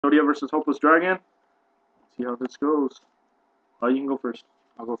Exodia versus Hopeless Dragon. Let's see how this goes. Oh, you can go first.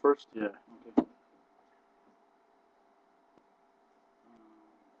 I'll go first? Yeah. Okay.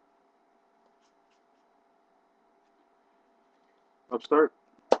 Upstart.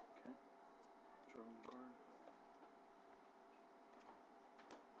 Okay. Draw one card.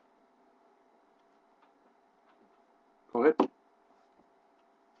 Go ahead.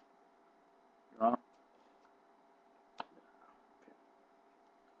 Draw. Okay.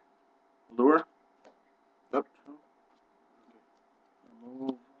 Lure. Yep.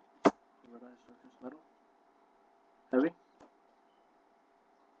 Remove red eye surface metal. Heavy.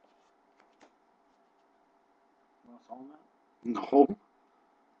 Lost all that. No.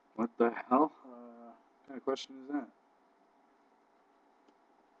 What the hell? What kind of question is that?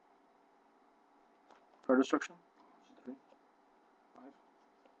 Card destruction. 3. 5.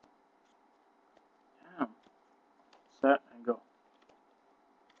 Damn. Set and go.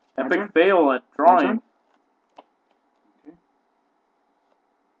 Epic fail at drawing. Okay.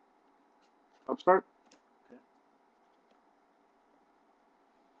 Upstart. Okay.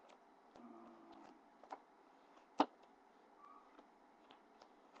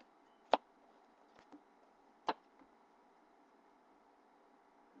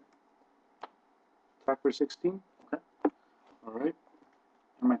 Attack for 16. Okay. Alright.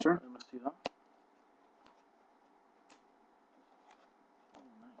 And my turn. Let me see that. Oh,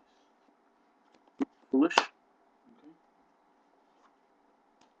 nice. Foolish. Okay.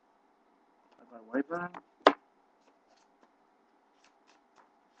 Bye bye, Wyvern.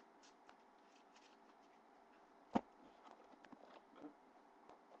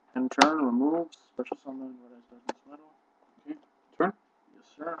 End turn, remove, special summon, red eye surface metal. Okay. Turn. Yes,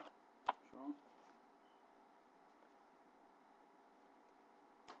 sir. Draw.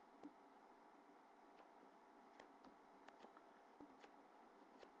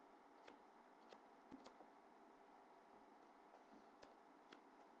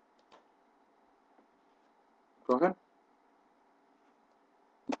 Go ahead.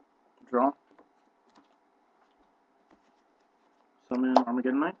 Draw. Summon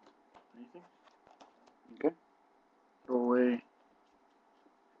Armageddon Knight. Anything? Okay. Throw away.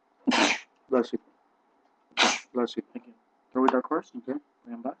 Bless you. Bless you. Thank you. Throw away Dark Horse. Okay.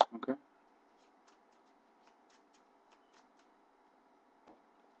 Bring him back. Okay.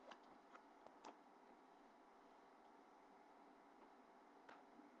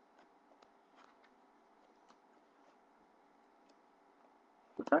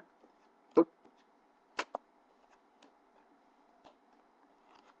 Attack. Look.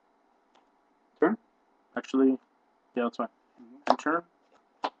 Turn. Actually, yeah, that's fine. End turn.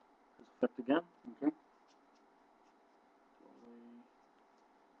 His effect again. Okay.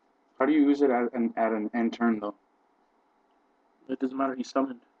 How do you use it at an end turn though? It doesn't matter. He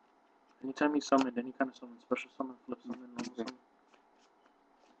summoned. Anytime he summoned, any kind of summon, special summon, flip summon, normal Okay. summon.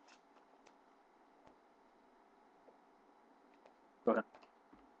 Go ahead.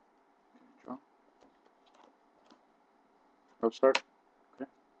 Draw. Upstart. Okay.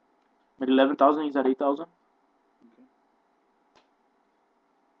 Made 11,000. He's at 8,000. Okay.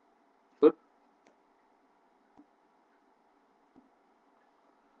 Flip.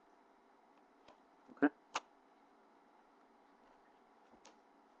 Okay.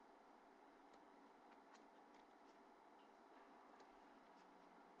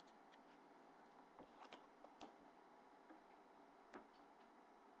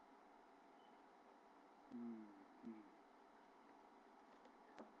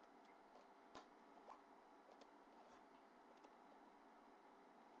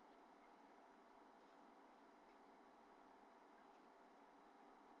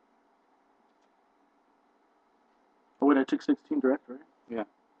 Oh wait, I took 16 direct, right? Yeah.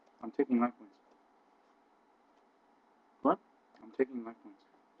 I'm taking life points. What? I'm taking life points.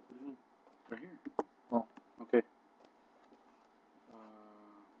 What do you mean? Right here. Oh. Okay.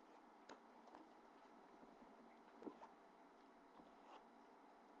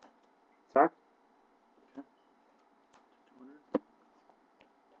 Attack. Okay.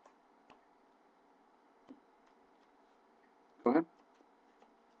 200. Go ahead.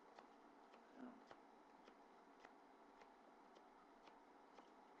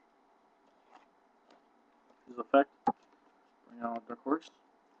 His effect. Bring out Dark Horse.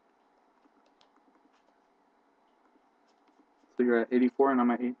 So you're at 84 and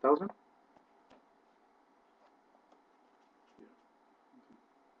I'm at 8,000?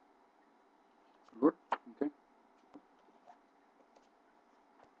 Lure. Okay.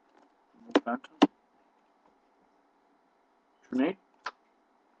 Remove Phantom. Trinate.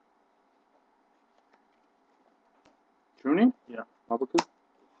 Truning? Yeah. Babaku?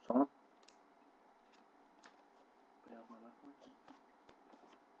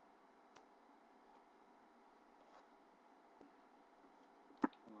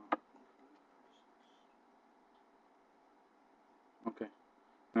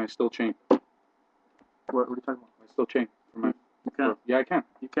 And I still chain. What are you talking about? I still chain for my. You can't. Yeah, I can.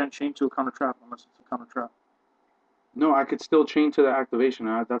 You can't chain to a counter trap unless it's a counter trap. No, I could still chain to the activation.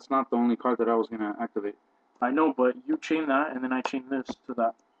 That's not the only card that I was gonna activate. I know, but you chain that, and then I chain this to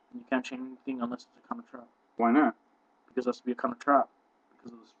that. And you can't chain anything unless it's a counter trap. Why not? Because it has to be a counter trap.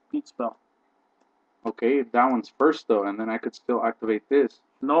 Because of the speed spell. Okay, that one's first though, and then I could still activate this.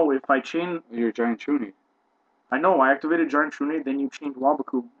 No, if I chain... Your Giant Shuni. I know, I activated Giant Shuni, then you chained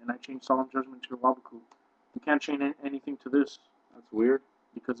Wabaku, and I chained Solemn Judgment to your Wabaku. You can't chain anything to this. That's weird.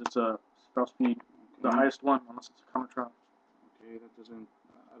 Because it's a spell speed, the highest one, unless it's a counter trap. Okay, that doesn't...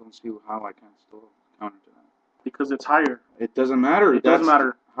 I don't see how I can still counter to that. Because it's higher. It doesn't matter. It doesn't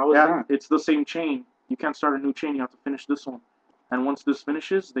matter. How is that? It's the same chain. You can't start a new chain, you have to finish this one. And once this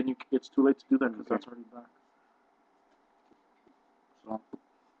finishes, then it's too late to do that because that's already back. So,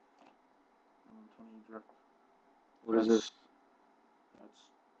 20 direct. What is this? That's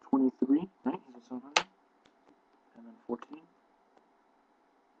 23, right? Is it 700? And then 14.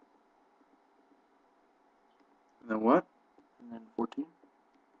 And then what? And then 14.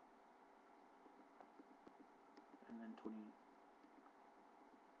 And then 28.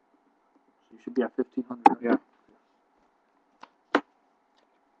 So you should be at 1500. Right? Yeah.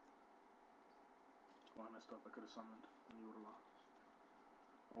 Well, I messed up. I could have summoned and you would have lost.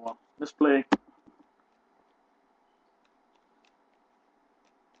 Oh well. Misplay.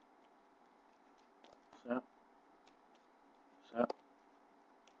 Set. Set.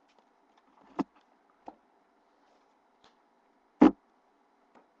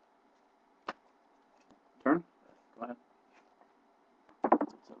 Turn? Go ahead.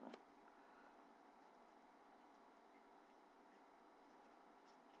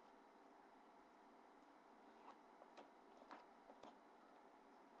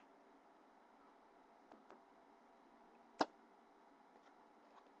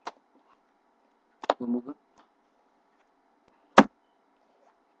 Remove it.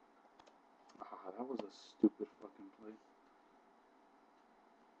 That was a stupid fucking play.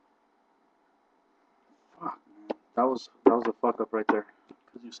 Fuck, man. That was a fuck up right there.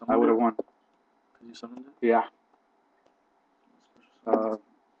 Because you summoned I would have won. Because you summoned it? Yeah. I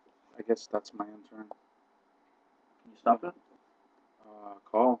guess that's my end turn. Can you stop it?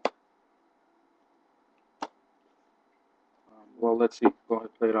 Call. Well, let's see. Go ahead,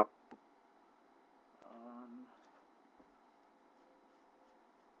 play it up.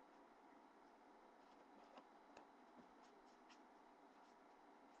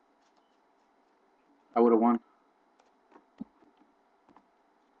 I would have won.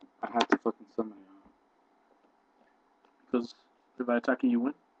 I had to fucking summon it. Because if I attack you, you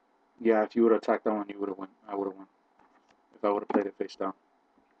win? Yeah, if you would have attacked that one, you would have won. I would have won. If I would have played it face down.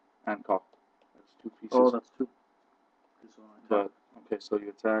 And call. That's 2 pieces. Oh, that's 2. Okay, so but, okay, so you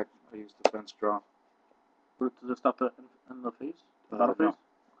attack. I use defense draw. Does it stop in the phase? The battle phase?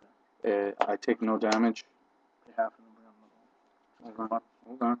 No. Okay. I take no damage. Pay half and then bring on the ball.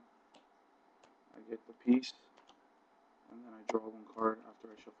 Hold on. I get the piece. And then I draw 1 card after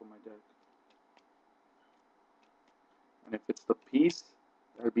I shuffle my deck. And if it's the piece,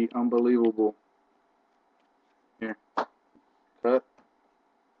 that'd be unbelievable. Here. Cut.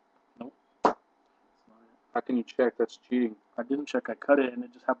 Nope. That's not it. How can you check? That's cheating. I didn't check. I cut it and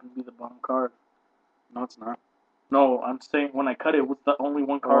it just happened to be the bottom card. No, it's not. No, I'm saying when I cut it, it was the only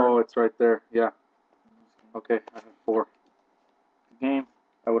 1 card. Oh, it's right there. Yeah. Okay, I have 4. Game.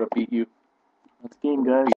 I would have beat you. That's game, guys.